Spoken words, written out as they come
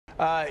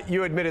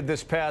You admitted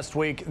this past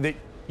week that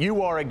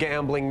you are a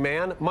gambling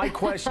man. My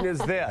question is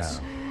this.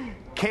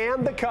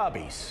 Can the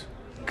Cubbies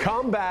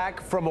come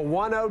back from a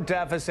 1-0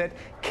 deficit?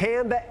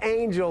 Can the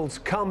Angels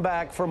come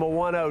back from a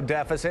 1-0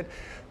 deficit?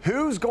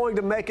 Who's going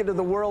to make it to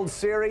the World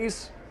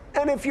Series?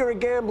 And if you're a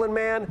gambling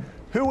man,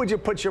 who would you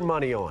put your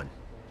money on?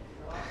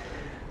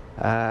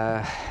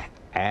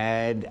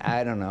 And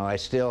I don't know. I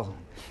still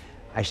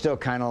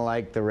kind of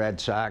like the Red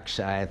Sox.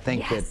 I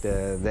think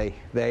that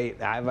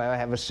I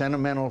have a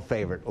sentimental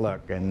favorite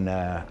look, and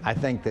I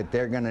think that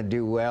they're going to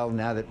do well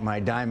now that my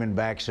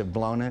Diamondbacks have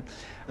blown it.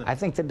 I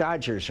think the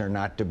Dodgers are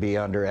not to be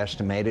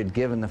underestimated,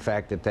 given the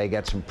fact that they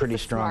got some pretty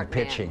strong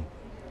pitching.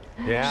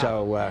 Yeah.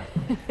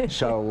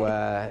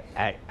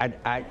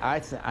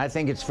 I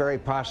think it's very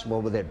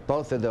possible that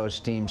both of those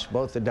teams,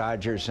 both the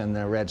Dodgers and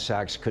the Red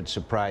Sox, could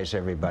surprise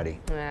everybody.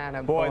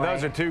 Boy,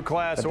 those are two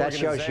class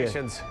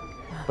organizations.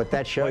 But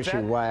that shows you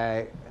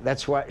why.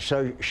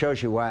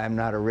 Shows you why I'm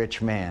not a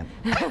rich man.